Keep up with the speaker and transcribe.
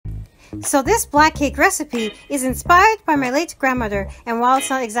So this black cake recipe is inspired by my late grandmother, and while it's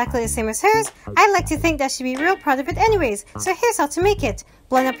not exactly the same as hers, I like to think that she'd be real proud of it anyways. So here's how to make it.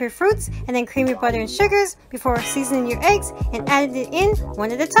 Blend up your fruits and then cream your butter and sugars before seasoning your eggs and adding it in one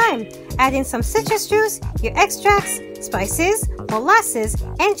at a time. Add in some citrus juice, your extracts, spices, molasses,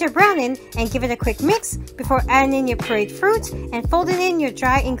 and your browning, and give it a quick mix before adding in your pureed fruit and folding in your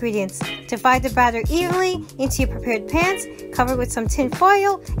dry ingredients. Divide the batter evenly into your prepared pans, cover with some tin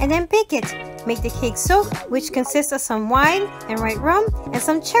foil, and then bake it. Make the cake soak, which consists of some wine and white rum and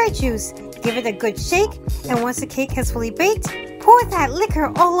some cherry juice. Give it a good shake, and once the cake has fully baked, pour that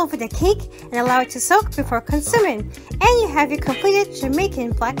liquor all over the cake and allow it to soak before consuming. And you have your completed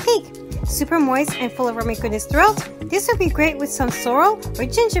Jamaican black cake. Super moist and full of rummy goodness throughout, this would be great with some sorrel or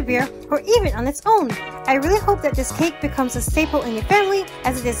ginger beer, or even on its own. I really hope that this cake becomes a staple in your family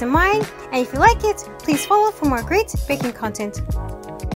as it is in mine, and if you like it, please follow for more great baking content.